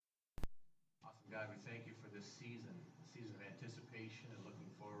God, we thank you for this season, a season of anticipation and looking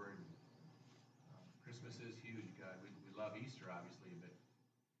forward. Christmas is huge, God. We love Easter, obviously, but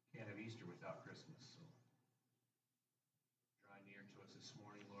can't have Easter without Christmas. So draw near to us this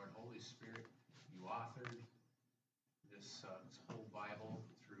morning, Lord. Holy Spirit, you authored this whole Bible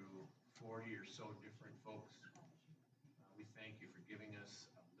through 40 or so different folks. We thank you for giving us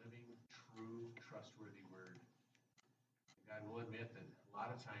a living, true, trustworthy word. God, will admit that a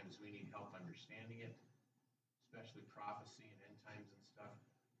lot of times we need help understanding it, especially prophecy and end times and stuff.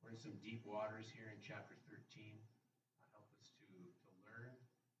 We're in some deep waters here in chapter 13. Help us to learn,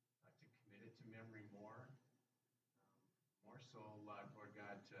 to commit it to memory more so, Lord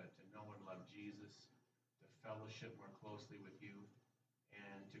God, to know and love Jesus, to fellowship more closely with you,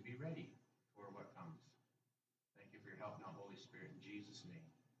 and to be ready for what comes. Thank you for your help now, Holy Spirit, in Jesus' name.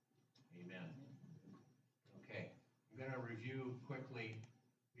 Amen. Okay, I'm going to review quickly.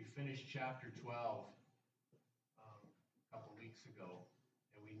 We finished chapter 12 a couple weeks ago,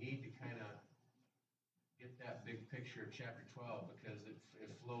 and we need to kind of get that big picture of chapter 12 because it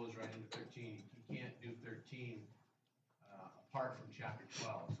flows right into 13. You can't do 13 apart from chapter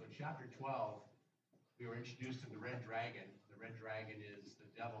 12. So in chapter 12, we were introduced to the red dragon. The red dragon is the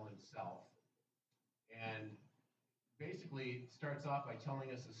devil himself. And basically it starts off by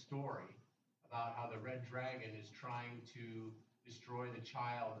telling us a story about how the red dragon is trying to destroy the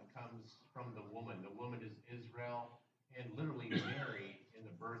child that comes from the woman. The woman is Israel and literally Mary in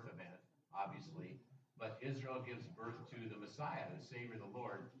the birth event, obviously. But Israel gives birth to the Messiah, the Savior, the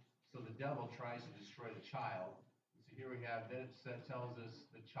Lord. So the devil tries to destroy the child. So here we have, then it tells us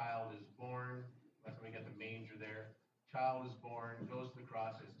the child is born. That's when we get the manger there. Child is born, goes to the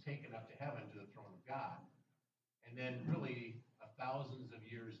cross, is taken up to heaven to the throne of God. And then really thousands of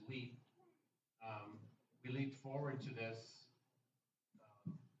years leap. We leap forward to this,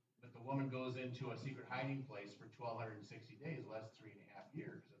 but the woman goes into a secret hiding place for 1,260 days, less 3.5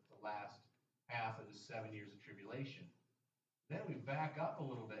 years. That's the last half of the 7 years of tribulation. Then we back up a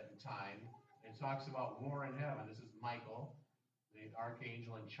little bit in time and it talks about war in heaven. This is Michael, the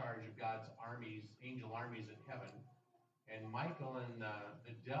archangel in charge of God's armies, angel armies in heaven. And Michael and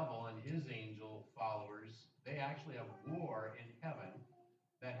the devil and his angel followers, they actually have war in heaven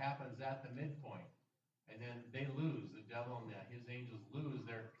that happens at the midpoint. And then they lose. The devil and his angels lose.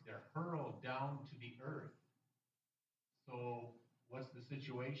 They're hurled down to the earth. So what's the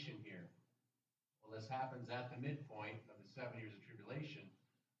situation here? Well, this happens at the midpoint of the 7 years of tribulation.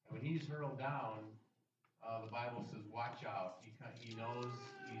 And when he's hurled down, the Bible says, watch out. He knows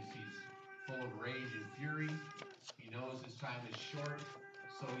he's full of rage and fury. He knows his time is short.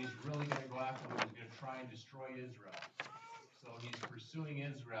 So he's really going to go after them. He's going to try and destroy Israel. So he's pursuing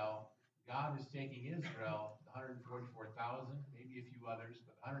Israel. God is taking Israel, the 144,000, maybe a few others,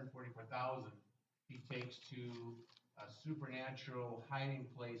 but the 144,000 he takes to a supernatural hiding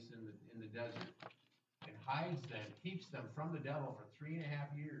place in the desert and hides them, keeps them from the devil for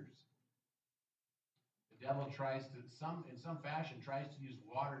 3.5 years. The devil tries to, in some fashion, tries to use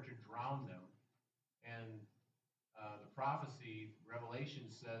water to drown them. And the prophecy, Revelation,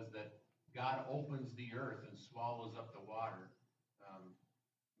 says that God opens the earth and swallows up the water,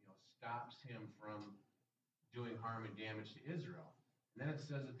 stops him from doing harm and damage to Israel. And then it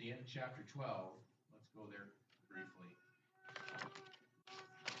says at the end of chapter 12, let's go there briefly.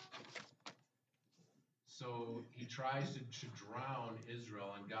 So he tries to drown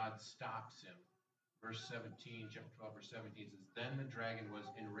Israel, and God stops him. Verse 17, chapter 12, verse 17 says, Then the dragon was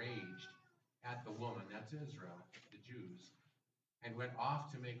enraged at the woman, that's Israel, the Jews, and went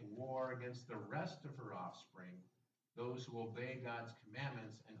off to make war against the rest of her offspring, those who obey God's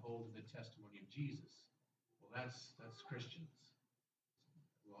commandments and hold to the testimony of Jesus. Well, that's Christians.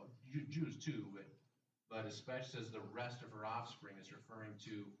 Well, Jews too, but especially says the rest of her offspring is referring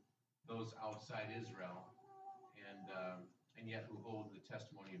to those outside Israel, and yet who hold the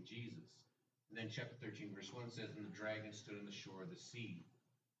testimony of Jesus. And then chapter 13, verse 1 says, And the dragon stood on the shore of the sea.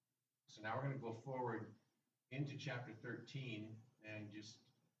 So now we're going to go forward into chapter 13, and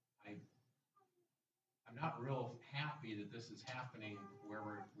I'm not real happy that this is happening where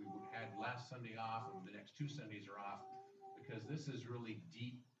we had last Sunday off and the next 2 Sundays are off, because this is really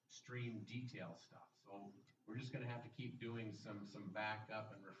deep stream detail stuff. So we're just going to have to keep doing some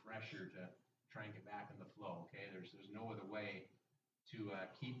backup and refresher to try and get back in the flow. Okay, there's no other way to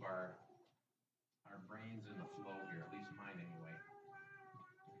keep our brains in the flow here, at least mine anyway.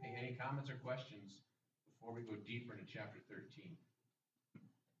 Okay, any comments or questions before we go deeper into chapter 13?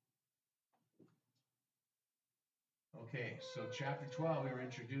 Okay, so chapter 12, we were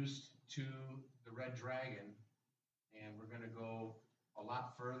introduced to the red dragon, and we're going to go a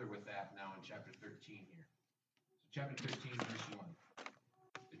lot further with that now in chapter 13 here. So chapter 13, verse 1.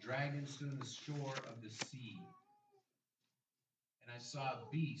 The dragon stood on the shore of the sea, and I saw a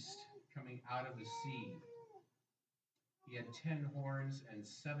beast coming out of the sea. He had 10 horns and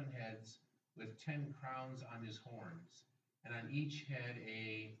 7 heads, with 10 crowns on his horns, and on each head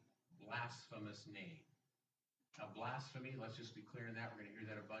a blasphemous name. Now, blasphemy, let's just be clear on that. We're going to hear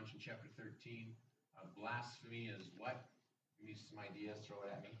that a bunch in chapter 13. Blasphemy is what? Give me some ideas, throw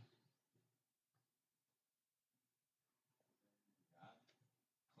it at me.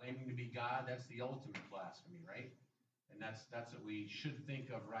 Claiming to be God, that's the ultimate blasphemy, right? And that's what we should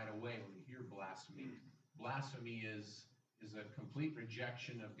think of right away when we hear blasphemy. Blasphemy is a complete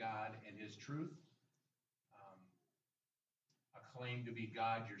rejection of God and his truth. A claim to be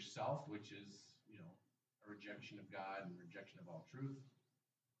God yourself, which is, a rejection of God and rejection of all truth.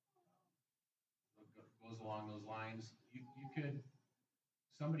 Goes along those lines. You could,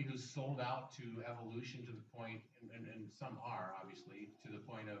 somebody who's sold out to evolution to the point, and some are obviously, to the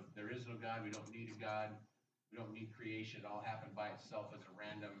point of there is no God, we don't need a God, we don't need creation, it all happened by itself as a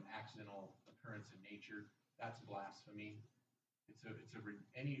random accidental occurrence in nature. That's blasphemy.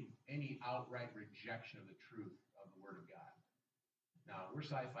 Any outright rejection of the truth of the Word of God. Now, we're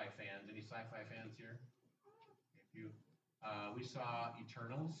sci-fi fans. Any sci-fi fans here? We saw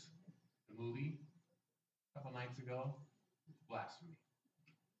Eternals, the movie, a couple nights ago. It's blasphemy.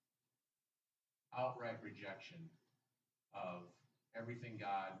 Outright rejection of everything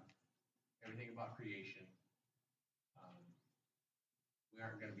God, everything about creation. We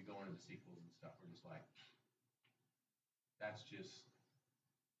aren't going to be going to the sequels and stuff. We're just like, it's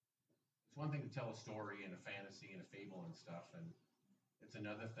one thing to tell a story and a fantasy and a fable and stuff, and it's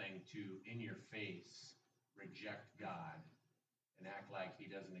another thing to, in your face, reject God and act like he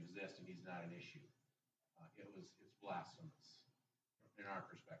doesn't exist and he's not an issue. It's blasphemous in our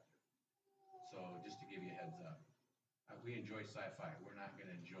perspective. So just to give you a heads up, we enjoy sci-fi. We're not going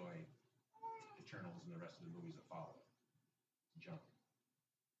to enjoy Eternals and the rest of the movies that follow it. It's junk.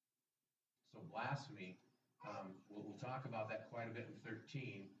 So blasphemy, we'll talk about that quite a bit in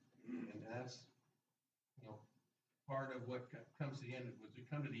 13, and that's part of what comes to the end. As we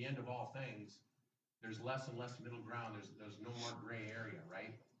come to the end of all things, there's less and less middle ground. There's no more gray area,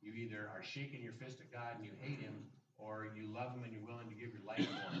 right? You either are shaking your fist at God and you hate him, or you love him and you're willing to give your life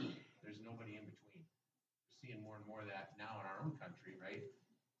for him. There's nobody in between. We're seeing more and more of that now in our own country, right?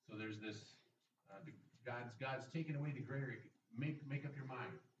 So there's this, God's taken away the gray area. Make up your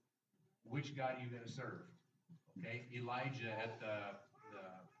mind. Which God are you going to serve? Okay, Elijah at the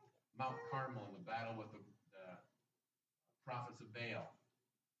Mount Carmel in the battle with the prophets of Baal.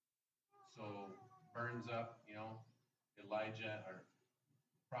 So burns up, Elijah or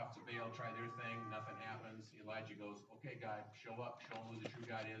prophets of Baal try their thing, nothing happens. Elijah goes, okay, God, show up, show them who the true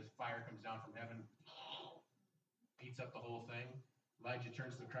God is. Fire comes down from heaven, eats up the whole thing. Elijah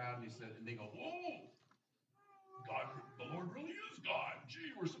turns to the crowd and they go, whoa, God, the Lord really is God.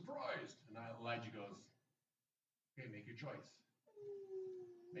 Gee, we're surprised. And Elijah goes, okay, make your choice.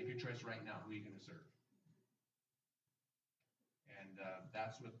 Make your choice right now. Who are you going to serve? And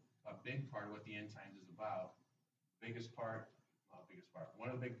that's what a big part of what the end times is about. One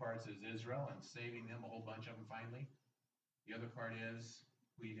of the big parts is Israel and saving them, a whole bunch of them finally. The other part is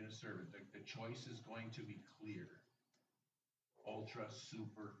who are you going to serve? The choice is going to be clear. Ultra,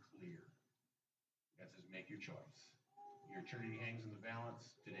 super clear. God says, make your choice. Your eternity hangs in the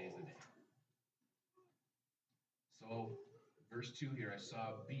balance. Today's the day. So, verse 2 here, I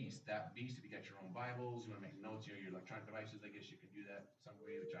saw a beast. That beast, if you got your own Bibles, you want to make notes, your electronic devices, I guess you can do that some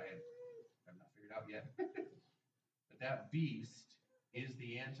way, which I have not figured out yet. But that beast is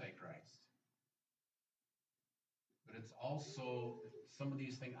the Antichrist. But it's also, some of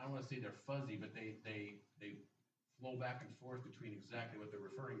these things, I don't want to say they're fuzzy, but they flow back and forth between exactly what they're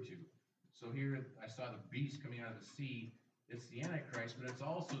referring to. So here I saw the beast coming out of the sea. It's the Antichrist, but it's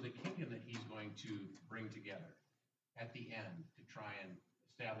also the kingdom that he's going to bring together at the end to try and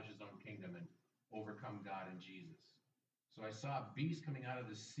establish his own kingdom and overcome God and Jesus. So I saw a beast coming out of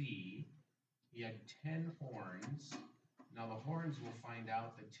the sea. He had 10 horns. Now the horns, we'll find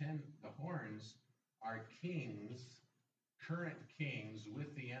out that the horns are kings, current kings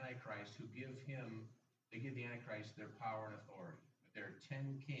with the Antichrist who give the Antichrist their power and authority. But there are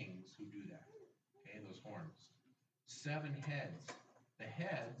 10 kings who do that. Okay, those horns. 7 heads. The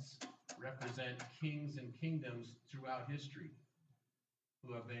heads represent kings and kingdoms throughout history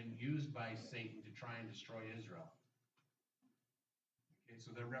who have been used by Satan to try and destroy Israel. Okay,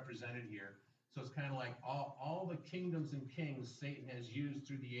 so they're represented here. So it's kind of like all the kingdoms and kings Satan has used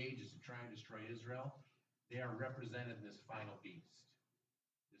through the ages to try and destroy Israel, they are represented in this final beast.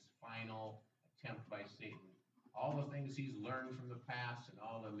 final attempt by Satan. All the things he's learned from the past and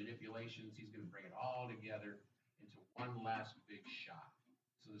all the manipulations, he's going to bring it all together into one last big shot.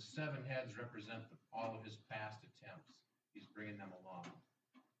 So the 7 heads represent all of his past attempts. He's bringing them along.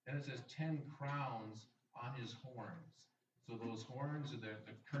 Then it says 10 crowns on his horns. So those horns are the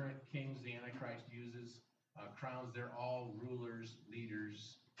current kings the Antichrist uses. Crowns, they're all rulers,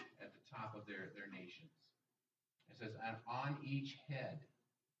 leaders at the top of their nations. It says, and on each head,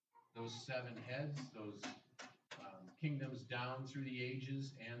 those 7 heads, those kingdoms down through the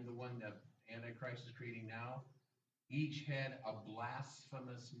ages, and the one that Antichrist is creating now, each had a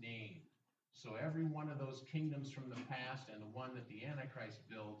blasphemous name. So every one of those kingdoms from the past and the one that the Antichrist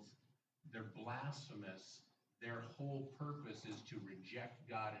builds, they're blasphemous. Their whole purpose is to reject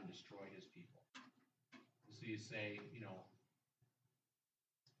God and destroy his people. So you say,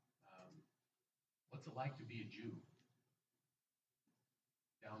 what's it like to be a Jew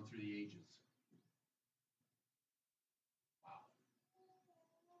down through the ages? Wow.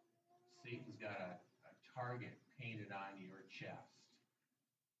 Satan's got a target painted on your chest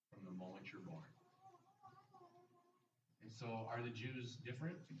from the moment you're born. And so are the Jews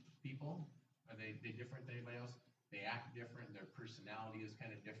different people? Are they different than anybody else? They act different. Their personality is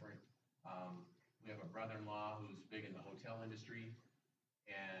kind of different. We have a brother-in-law who's big in the hotel industry,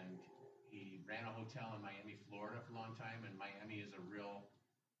 and he ran a hotel in Miami, Florida for a long time, and Miami is a real,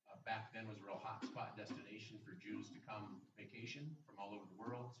 back then was a real hotspot destination for Jews to come vacation from all over the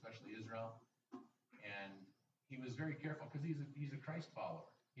world, especially Israel. And he was very careful because he's a Christ follower.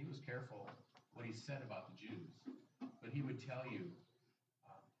 He was careful what he said about the Jews. But he would tell you,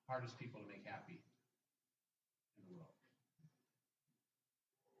 hardest people to make happy in the world.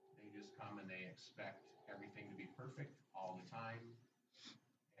 They just come and they expect everything to be perfect all the time,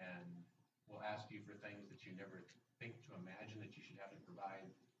 and will ask you for things that you never think to imagine that you should have to provide.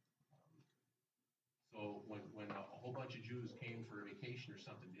 So when a whole bunch of Jews came for a vacation or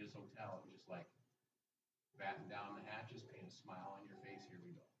something to his hotel, it was just like batten down the hatches, paint a smile on your face, here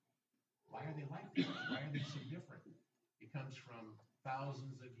we go. Why are they like that? Why are they so different? It comes from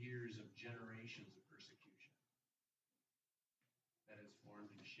thousands of years of generations of persecution that has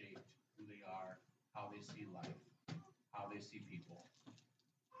formed and shaped who they are, how they see life, how they see people.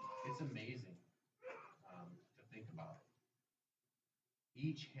 It's amazing to think about it.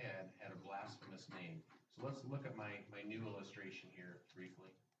 Each head had a blasphemous name. So let's look at my new illustration here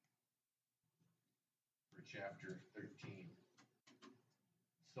briefly for chapter 13.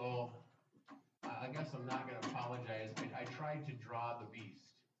 So I guess I'm not going to apologize. I tried to draw the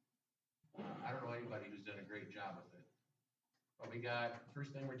beast. I don't know anybody who's done a great job with it. But we got,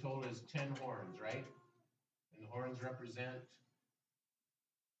 first thing we're told is 10 horns, right? And the horns represent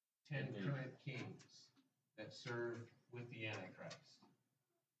 10 current kings that serve with the Antichrist.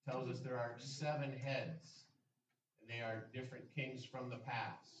 Tells us there are 7 heads, and they are different kings from the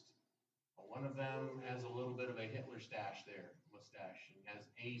past. One of them has a little bit of a Hitler mustache, and has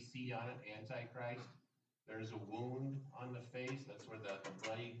AC on it, Antichrist. There's a wound on the face. That's where the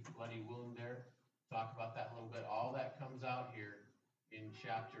bloody wound there. Talk about that a little bit. All that comes out here in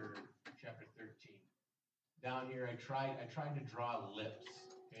chapter 13. Down here, I tried to draw lips.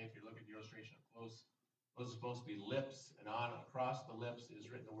 Okay, if you look at the illustration up close, those are supposed to be lips, and on across the lips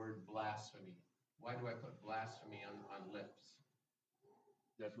is written the word blasphemy. Why do I put blasphemy on lips?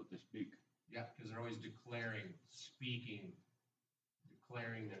 That's what they speak. Yeah, because they're always declaring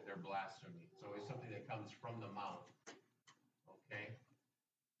that they're blasphemy. It's always something that comes from the mouth. Okay?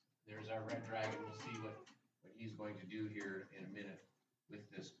 There's our red dragon. We'll see what he's going to do here in a minute with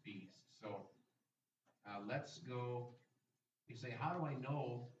this beast. So let's go. You say, how do I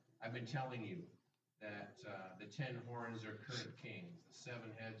know? I've been telling you that the 10 horns are current kings. The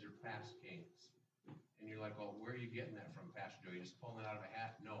 7 heads are past kings. And you're like, well, where are you getting that from, Pastor Joe? You just pulling it out of a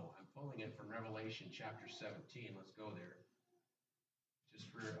hat? No, I'm pulling it from Revelation chapter 17. Let's go there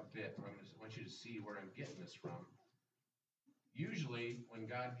just for a bit. I want you to see where I'm getting this from. Usually, when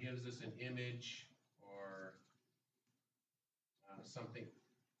God gives us an image or something,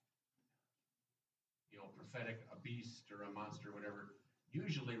 prophetic, a beast or a monster or whatever,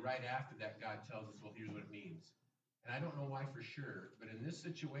 usually right after that, God tells us, well, here's what it means. And I don't know why for sure, but in this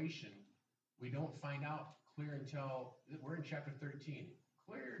situation, we don't find out clear until we're in chapter 13.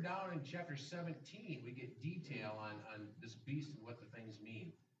 Clear down in chapter 17, we get detail on this beast and what the things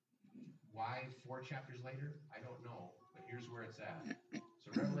mean. Why 4 chapters later? I don't know, but here's where it's at. So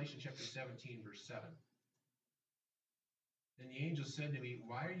Revelation chapter 17, verse 7. Then the angel said to me,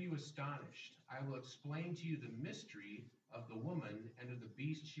 why are you astonished? I will explain to you the mystery of the woman and of the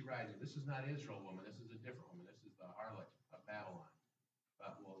beast she rides. This is not Israel woman. This is a different woman. This is the harlot of Babylon.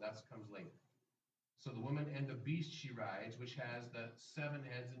 But, well, that comes later. So the woman and the beast she rides, which has the 7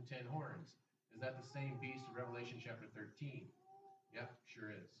 heads and 10 horns. Is that the same beast of Revelation chapter 13? Yep, sure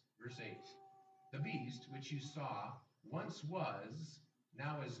is. Verse 8. The beast which you saw once was,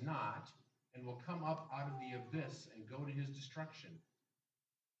 now is not, and will come up out of the abyss and go to his destruction.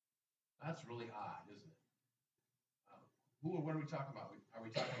 That's really odd, isn't it? Who or what are we talking about? Are we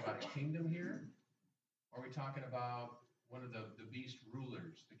talking about a kingdom here? Or are we talking about one of the beast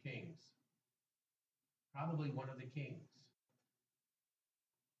rulers, the kings? Probably one of the kings.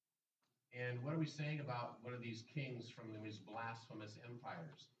 And what are we saying about one of these kings from these blasphemous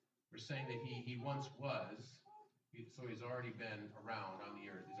empires? We're saying that he once was, so he's already been around on the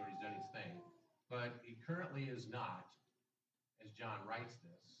earth, he's already done his thing, but he currently is not, as John writes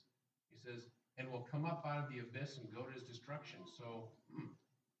this. He says, and will come up out of the abyss and go to his destruction. So,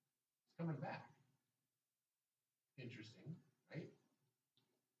 it's coming back. Interesting, right?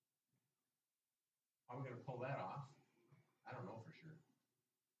 How are we going to pull that off? I don't know for sure.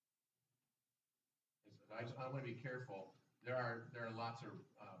 I want to be careful. There are lots of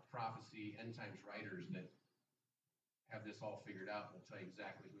prophecy, end times writers that have this all figured out and will tell you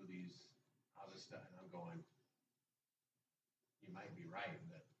exactly how this stuff. And I'm going, you might be right,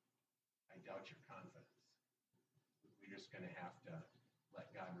 but I doubt your confidence. We're just going to have to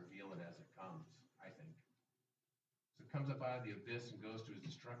let God reveal it as it comes, I think. So it comes up out of the abyss and goes to his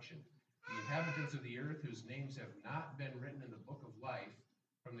destruction. The inhabitants of the earth, whose names have not been written in the book of life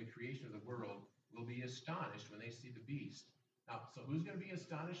from the creation of the world, will be astonished when they see the beast. Now, so who's going to be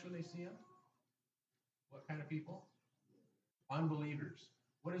astonished when they see him? What kind of people? Unbelievers.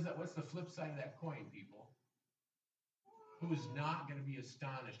 What is that? What's the flip side of that coin, people? Who is not going to be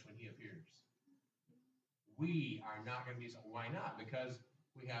astonished when he appears? We are not going to be. Why not? Because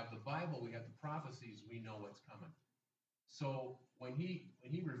we have the Bible, we have the prophecies, we know what's coming. So when he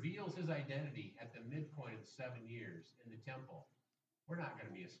reveals his identity at the midpoint of the 7 years in the temple, we're not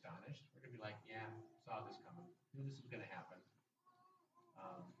going to be astonished. We're going to be like, yeah, saw this coming. Knew this was going to happen.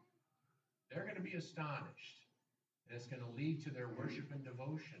 They're going to be astonished. And it's going to lead to their worship and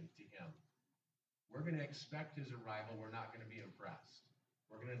devotion to him. We're going to expect his arrival. We're not going to be impressed.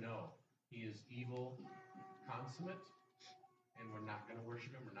 We're going to know he is evil, consummate, and we're not going to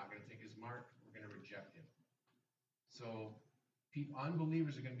worship him. We're not going to take his mark. We're going to reject him. So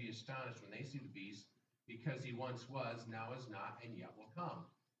unbelievers are going to be astonished when they see the beast, because he once was, now is not, and yet will come.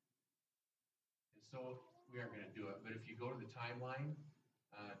 And so we aren't going to do it. But if you go to the timeline,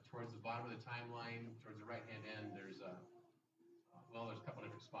 towards the bottom of the timeline, towards the right-hand end, there's a couple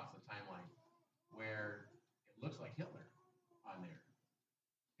different spots on the timeline where it looks like Hitler on there.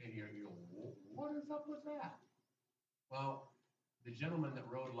 And you go, what is up with that? Well, the gentleman that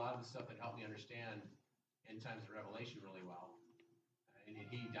wrote a lot of the stuff that helped me understand End Times of Revelation really well, and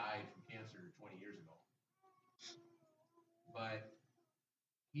he died from cancer 20 years ago. But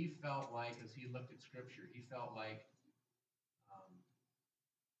he felt like, as he looked at Scripture, he felt like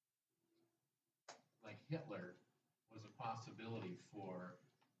Hitler was a possibility for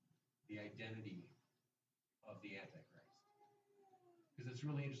the identity of the Antichrist. Because it's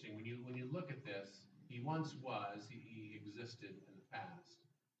really interesting when you look at this. He once was, he existed in the past.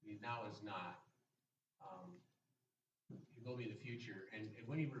 He now is not. He will be in the future. And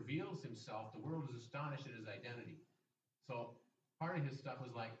when he reveals himself, the world is astonished at his identity. So part of his stuff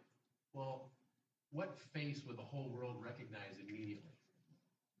was like, well, what face would the whole world recognize immediately?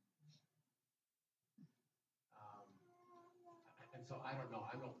 And so I don't know.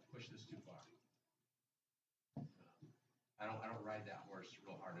 I don't push this too far. I don't ride that horse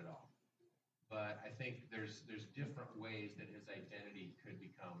real hard at all. But I think there's different ways that his identity could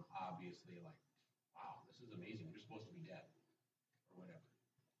become obviously like, wow, this is amazing. You're supposed to be dead, or whatever.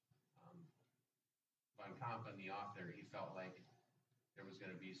 Von Kampen, the author, he felt like there was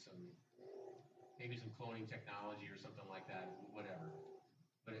going to be maybe some cloning technology or something like that, whatever.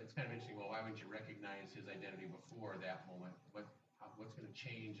 But it's kind of interesting. Well, why wouldn't you recognize his identity before that moment? What's going to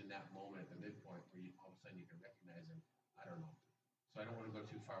change in that moment at the midpoint where all of a sudden you can recognize him? I don't know. So I don't want to go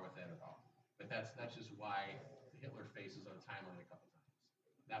too far with that at all. But that's just why Hitler faces on a timeline a couple times.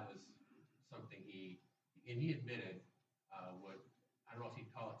 That was something he admitted I don't know if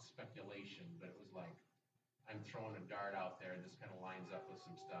he'd call it speculation, but it was like, I'm throwing a dart out there and this kind of lines up with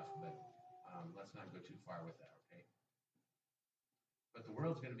some stuff, but let's not go too far with that, okay? But the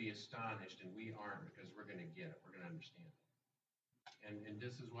world's going to be astonished, and we aren't, because we're going to get it. We're going to understand it. And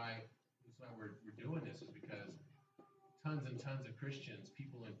this is why we're doing this, is because tons and tons of Christians,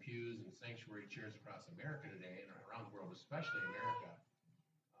 people in pews and sanctuary chairs across America today, and around the world, especially America,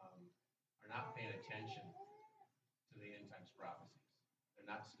 are not paying attention to the end times prophecies.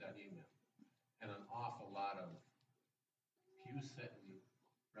 They're not studying them. And an awful lot of pew-sitting,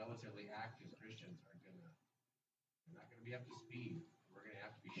 relatively active Christians they're not gonna be up to speed. We're gonna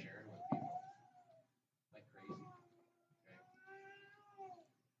have to be sharing with people like crazy. Okay.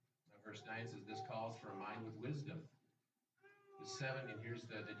 Now, verse 9 says, "This calls for a mind with wisdom." The seven, and here's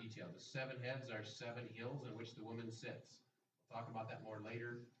the detail. The 7 heads are 7 hills in which the woman sits. We'll talk about that more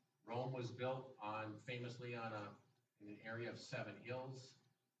later. Rome was built famously in an area of 7 hills. Is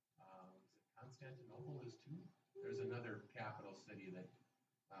it Constantinople is too? There's another capital city that,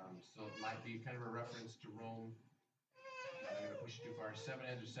 so it might be kind of a reference to Rome. I'm not going to push it too far. 7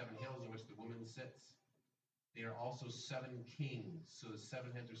 heads are 7 hills in which the woman sits. They are also 7 kings. So the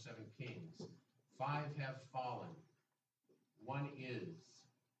 7 heads are 7 kings. 5 have fallen. 1 is.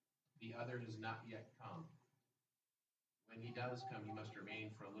 The other has not yet come. When he does come, he must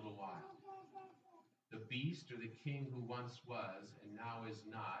remain for a little while. The beast, or the king who once was and now is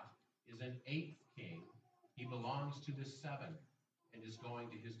not, is an 8th king. He belongs to the 7 and is going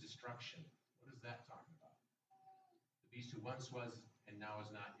to his destruction. What is that talking about? The beast who once was and now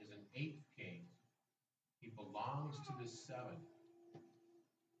is not is an 8th king. He belongs to the 7.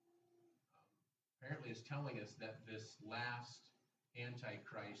 Apparently it's telling us that this last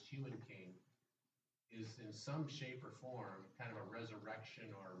Antichrist, human king, is in some shape or form kind of a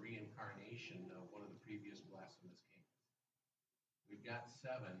resurrection or a reincarnation of one of the previous blasphemous kings. We've got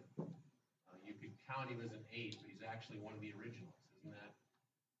 7. You could count him as an 8, but he's actually one of the originals. Isn't that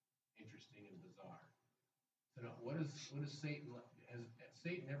interesting and bizarre? So now, what is Satan? Has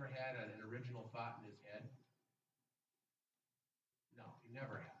Satan ever had an original thought in his head? No, he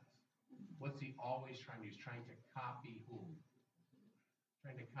never has. What's he always trying to do? He's trying to copy whom?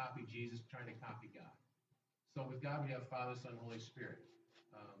 Trying to copy Jesus, trying to copy God. So with God, we have Father, Son, Holy Spirit.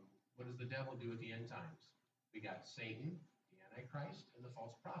 What does the devil do at the end times? We got Satan, the Antichrist, and the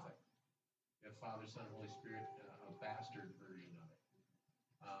false prophet. We have Father, Son, Holy Spirit, a bastard version of it.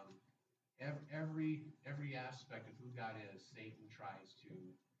 Every aspect of who God is, Satan tries to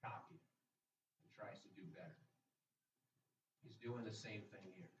copy it and tries to do better. He's doing the same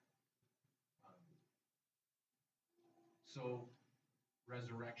thing here. So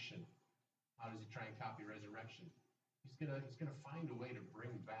resurrection. How does he try and copy resurrection? He's gonna find a way to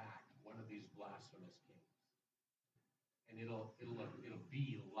bring back one of these blasphemous kings, and it'll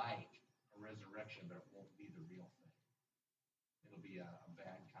be like a resurrection, but it won't be the real thing. It'll be a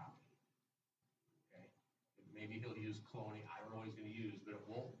bad copy. Okay, maybe he'll use cloning. I don't know what he's going to use, but it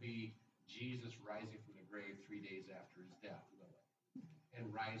won't be Jesus rising from the grave 3 days after his death, will it?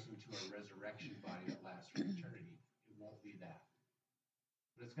 And rising to a resurrection body that lasts for eternity. It won't be that.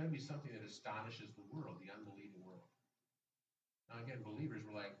 But it's going to be something that astonishes the world, the unbelieving world. Now, again, believers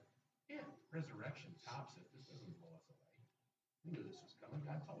were like, yeah, resurrection tops it. This doesn't blow us away. We knew this was coming.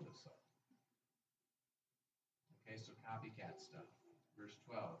 God told us so. Okay, so copycat stuff. Verse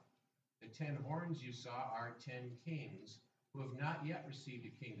 12. The 10 horns you saw are 10 kings who have not yet received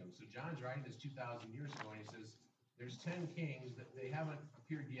a kingdom. So John's writing this 2,000 years ago, and he says, there's 10 kings that they haven't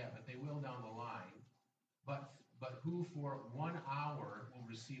appeared yet, but they will down the line. But who for 1 hour will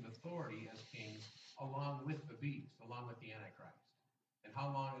receive authority as kings along with the beast, along with the Antichrist. And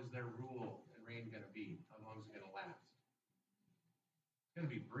how long is their rule and reign going to be? How long is it going to last? It's going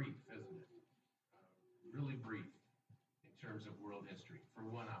to be brief, isn't it? Really brief in terms of world history for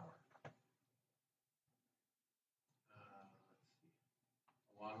 1 hour. Let's see.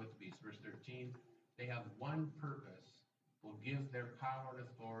 Along with the beast, verse 13, they have one purpose, will give their power and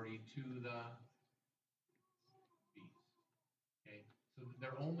authority to the beast. Okay, so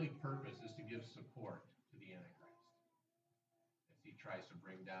their only purpose is to give support to the Antichrist as he tries to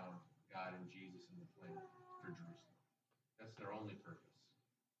bring down God and Jesus in the flame for Jerusalem. That's their only purpose.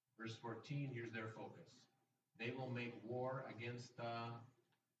 Verse 14, here's their focus. They will make war against the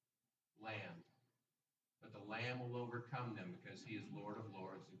Lamb, but the Lamb will overcome them because he is Lord of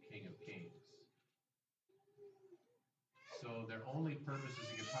lords and King of kings. So their only purpose is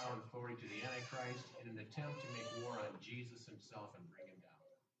to give power and authority to the Antichrist in an attempt to make war on Jesus himself and bring him down.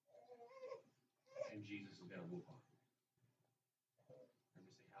 And Jesus is going to whoop on him.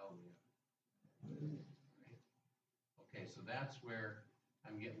 Everybody say hallelujah. Right? Okay, so that's where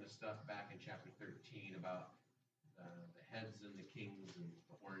I'm getting the stuff back in chapter 13 about the heads and the kings and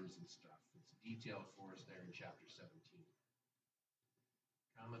the horns and stuff. It's detailed for us there in chapter 17.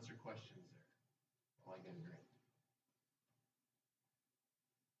 Comments or questions there? Well, I got it great.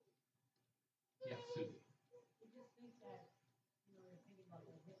 Yeah, Susie. You just think that, you're thinking about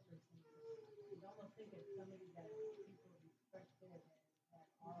the history thing. You almost think it's somebody that people respected and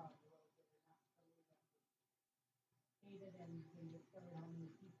that awe a little bit, and not somebody that hated and discovered how many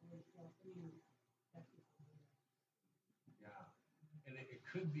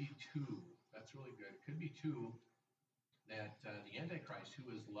could be two. That's really good. It could be two that the Antichrist, who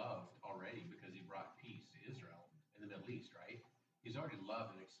is loved already because he brought peace to Israel in the Middle East, right? He's already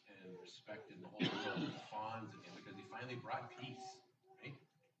loved and respected, and the whole world fawns at him because he finally brought peace, right?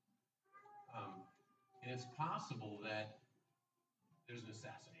 And it's possible that there's an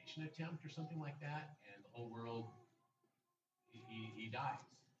assassination attempt or something like that, and the whole world, he dies.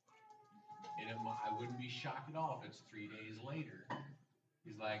 And I wouldn't be shocked at all if it's 3 days later.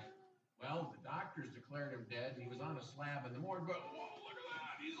 He's like, well, the doctors declared him dead, and he was on a slab in the morgue, but whoa, look at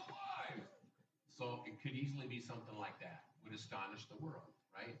that, he's alive. So it could easily be something like that. Would astonish the world,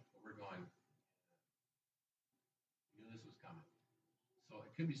 right? But we're going, we knew this was coming. So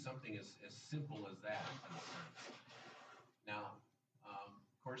it could be something as simple as that. Now, of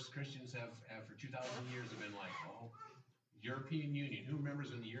course, Christians have for 2,000 years have been like, oh, European Union. Who remembers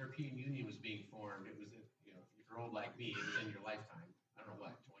when the European Union was being formed? It was, you know, if you're old like me, it was in your lifetime. I don't know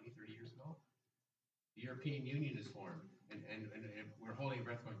what, 20, 30 years ago? The European Union is formed. And we're holding our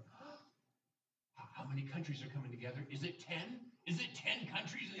breath going, how many countries are coming together? Is it 10? Is it 10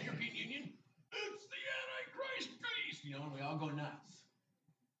 countries in the European Union? It's the Antichrist beast, you know, and we all go nuts.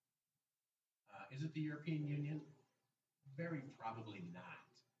 Is it the European Union? Very probably not.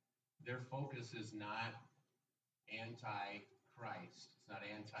 Their focus is not anti-Christ. It's not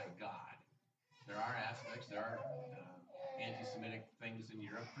anti-God. There are aspects, there are anti-Semitic things in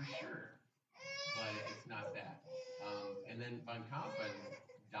Europe for sure, but it's not that. And then Von Kampen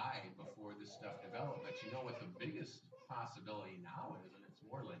died before this stuff developed. But you know what the biggest possibility now is, and it's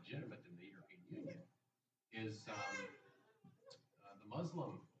more legitimate than the European Union, is the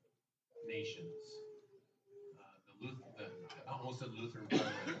Muslim nations. I almost said Lutheran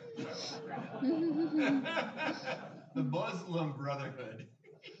Brotherhood. The Muslim Brotherhood.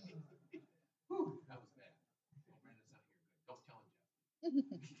 Whew, that was bad. Brandon's not here. Good. Don't tell him,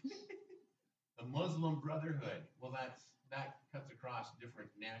 Jeff. The Muslim Brotherhood. Well, that cuts across different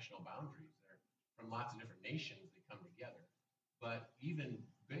national boundaries. They're from lots of different nations. They come together. But even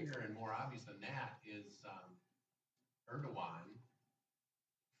bigger and more obvious than that is Erdogan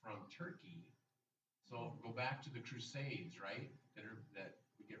from Turkey. So go back to the Crusades, right? That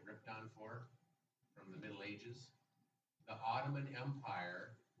we get ripped on for from the Middle Ages. The Ottoman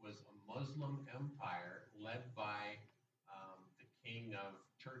Empire was a Muslim empire led by the king of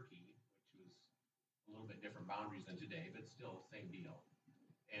Turkey, which was a little bit different boundaries than today, but still same deal.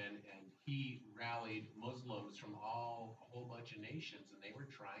 And he rallied Muslims from a whole bunch of nations, and they were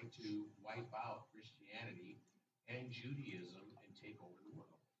trying to wipe out Christianity and Judaism and take over the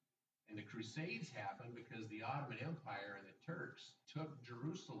world. And the Crusades happened because the Ottoman Empire and the Turks took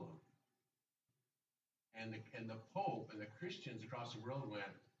Jerusalem. And the Pope and the Christians across the world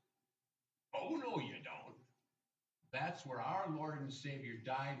went, oh, no, you don't. That's where our Lord and Savior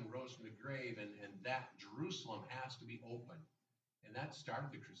died and rose from the grave, and that Jerusalem has to be open. And that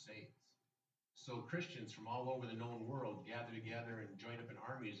started the Crusades. So Christians from all over the known world gathered together and joined up in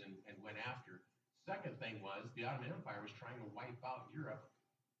armies and went after. Second thing was the Ottoman Empire was trying to wipe out Europe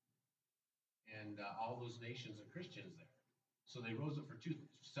and all those nations of Christians there. So they rose up for two,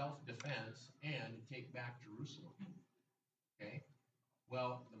 self-defense and to take back Jerusalem. Okay?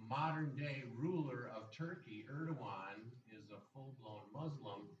 Well, the modern day ruler of Turkey, Erdogan, is a full-blown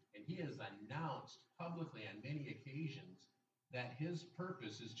Muslim, and he has announced publicly on many occasions that his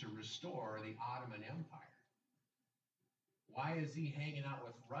purpose is to restore the Ottoman Empire. Why is he hanging out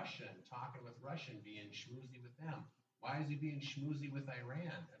with Russia and talking with Russia and being schmoozy with them? Why is he being schmoozy with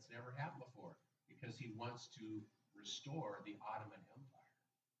Iran? That's never happened before. Because he wants to restore the Ottoman Empire.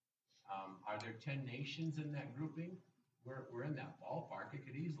 Are there 10 nations in that grouping? We're in that ballpark. It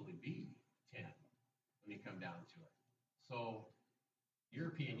could easily be 10 when you come down to it. So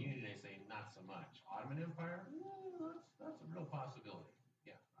European Union, they say not so much. Ottoman Empire, that's a real possibility.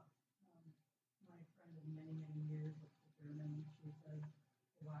 Yeah. My friend of many, many years was a German. She says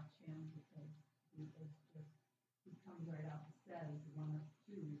to watch him because he comes right out and says that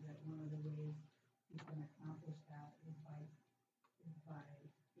one of the ways he can accomplish that is by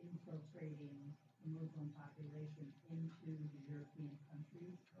infiltrating the Muslim population into the European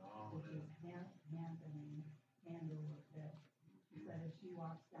countries, which is happening hand over fist. She said if she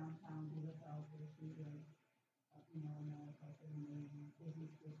walks downtown Bielefeld, where she is, America, in the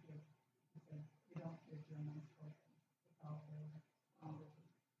business district, she said, we don't hear German spoken. It's all their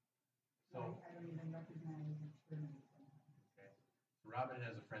languages. So I don't even recognize it's Germany sometimes. Okay. So Robin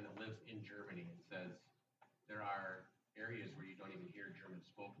has a friend that lives in Germany and says there are areas where you don't even hear German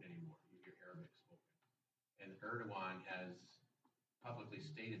spoken anymore. You hear Arabic spoken. And Erdogan has publicly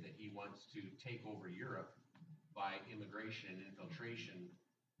stated that he wants to take over Europe by immigration and infiltration,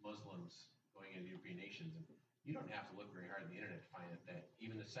 Muslims going into European nations. And you don't have to look very hard on the internet to find out that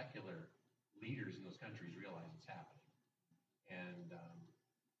even the secular leaders in those countries realize it's happening and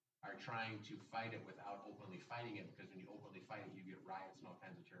are trying to fight it without openly fighting it, because when you openly fight it, you get riots and all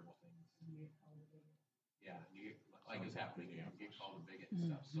kinds of terrible things. You get called a bigot. Yeah, you get, like it's happening, you get called a bigot and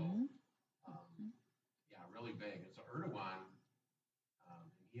Mhm. stuff. So, yeah, really big. And so Erdogan,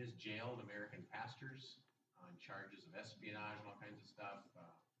 he has jailed American pastors on charges of espionage and all kinds of stuff.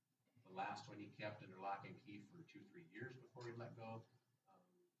 The last one he kept under lock and key for 2-3 years before he let go.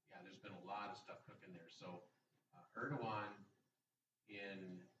 Yeah, there's been a lot of stuff cooking there. So Erdogan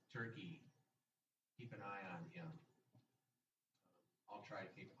in Turkey, keep an eye on him. I'll try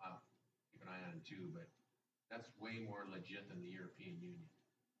to keep an eye on him too, but that's way more legit than the European Union.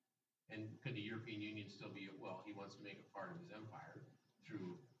 And could the European Union still be, well, he wants to make it part of his empire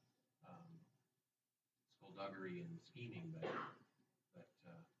through skullduggery and scheming, but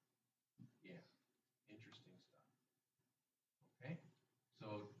yeah, interesting stuff. Okay,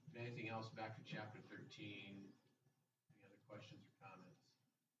 so anything else back to chapter 13? Any other questions or comments?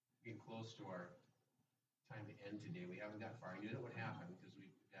 Getting close to our time to end today. We haven't got far. I knew that would happen because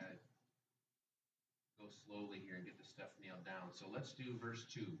we've got to go slowly here and get this stuff nailed down. So let's do verse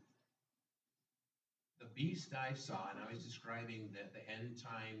 2. The beast I saw, and I was describing the end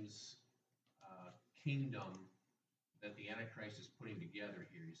times kingdom that the Antichrist is putting together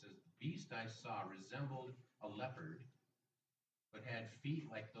here. He says, the beast I saw resembled a leopard, but had feet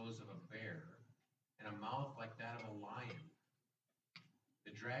like those of a bear, and a mouth like that of a lion.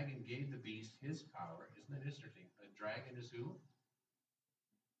 The dragon gave the beast his power. Isn't that interesting? The dragon is who?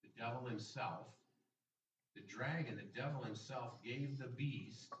 The devil himself. The dragon, the devil himself, gave the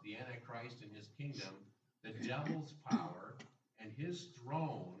beast, the Antichrist and his kingdom, the devil's power and his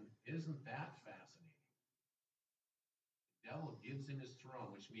throne. Isn't that fascinating? The devil gives him his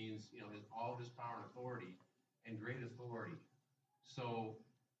throne, which means, all of his power and authority and great authority. So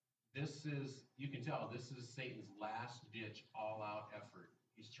this is, you can tell, this is Satan's last ditch, all out effort.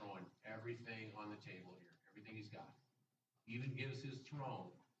 He's throwing everything on the table here, everything he's got. He even gives his throne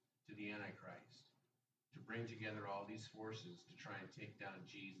to the Antichrist to bring together all these forces to try and take down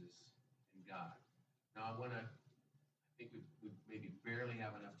Jesus and God. Now I think we maybe barely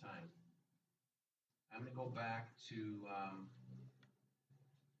have enough time. I'm going to go back to, I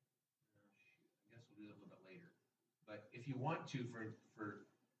guess we'll do that a little bit later. But if you want to, for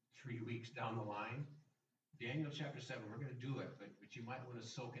 3 weeks down the line, Daniel chapter 7, we're going to do it, but you might want to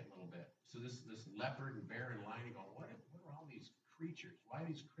soak it a little bit. So this leopard and bear and lion, going, what are all these creatures? Why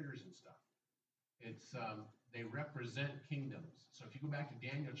these critters and stuff? It's they represent kingdoms. So if you go back to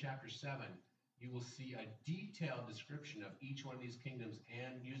Daniel chapter 7, you will see a detailed description of each one of these kingdoms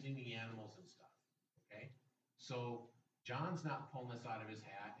and using the animals and stuff. Okay? So John's not pulling this out of his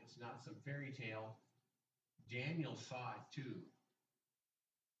hat. It's not some fairy tale. Daniel saw it too.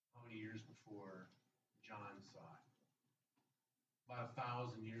 How many years before John saw it? About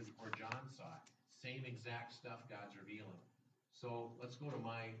 1,000 years before John saw it. Same exact stuff God's revealing. So let's go to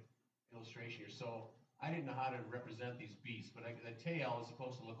my illustration here. So I didn't know how to represent these beasts, but the tail is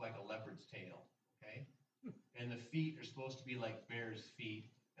supposed to look like a leopard's tail, okay? And the feet are supposed to be like bear's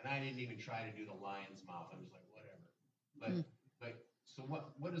feet. And I didn't even try to do the lion's mouth. I was like, whatever. But so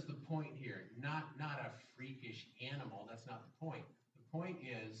what is the point here? Not a freakish animal. That's not the point. The point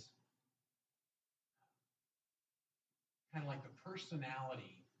is kind of like the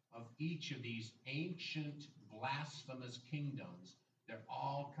personality of each of these ancient blasphemous kingdoms. They're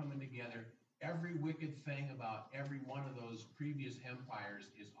all coming together. Every wicked thing about every one of those previous empires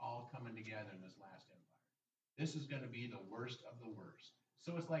is all coming together in this last empire. This is going to be the worst of the worst.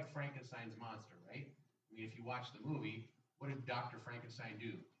 So it's like Frankenstein's monster, right? I mean, if you watch the movie, what did Dr. Frankenstein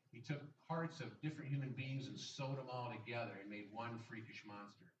do? He took parts of different human beings and sewed them all together and made one freakish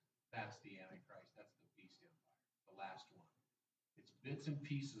monster. That's the Antichrist. That's the Beast Empire, the last one. It's bits and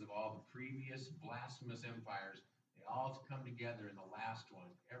pieces of all the previous blasphemous empires. They all come together in the last one.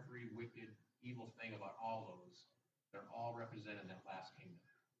 Every wicked, evil thing about all those, they're all represented in that last kingdom.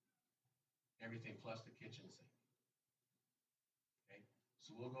 Everything plus the kitchen sink. Okay,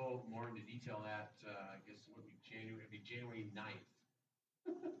 so we'll go more into detail that, I guess, it'll be January 9th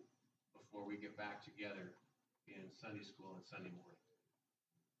before we get back together in Sunday school and Sunday morning.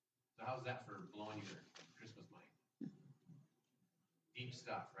 So how's that for blowing your Christmas mind? Deep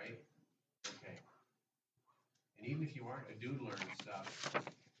stuff, right? Okay. And even if you aren't a doodler and stuff,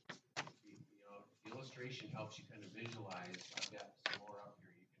 if the illustration helps you kind of visualize. I've got some more up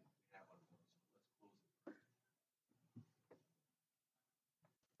here. You can have one of those. Let's close it.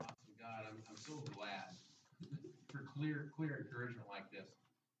 Awesome, God, I'm so glad for clear encouragement like this.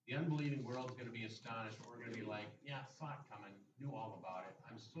 The unbelieving world is going to be astonished. We're going to be like, yeah, saw it coming, knew all about it.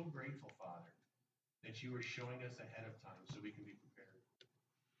 I'm so grateful, Father, that you are showing us ahead of time so we can be prepared.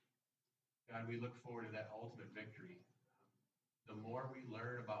 God, we look forward to that ultimate victory. The more we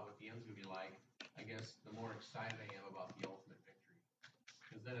learn about what the end's going to be like, I guess the more excited I am about the ultimate victory.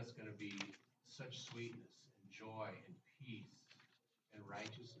 Because then it's going to be such sweetness and joy and peace and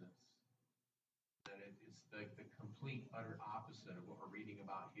righteousness that it's the complete, utter opposite of what we're reading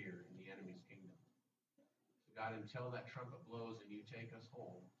about here in the enemy's kingdom. So God, until that trumpet blows and you take us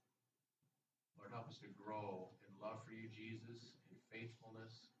home, Lord, help us to grow in love for you, Jesus, in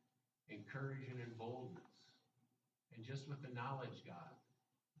faithfulness, in courage and in boldness. And just with the knowledge, God,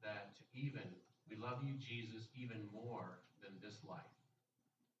 that even we love you, Jesus, even more than this life.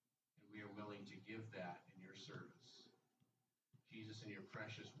 And we are willing to give that in your service. Jesus, in your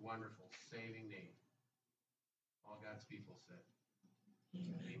precious, wonderful, saving name. All God's people said.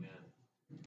 Amen.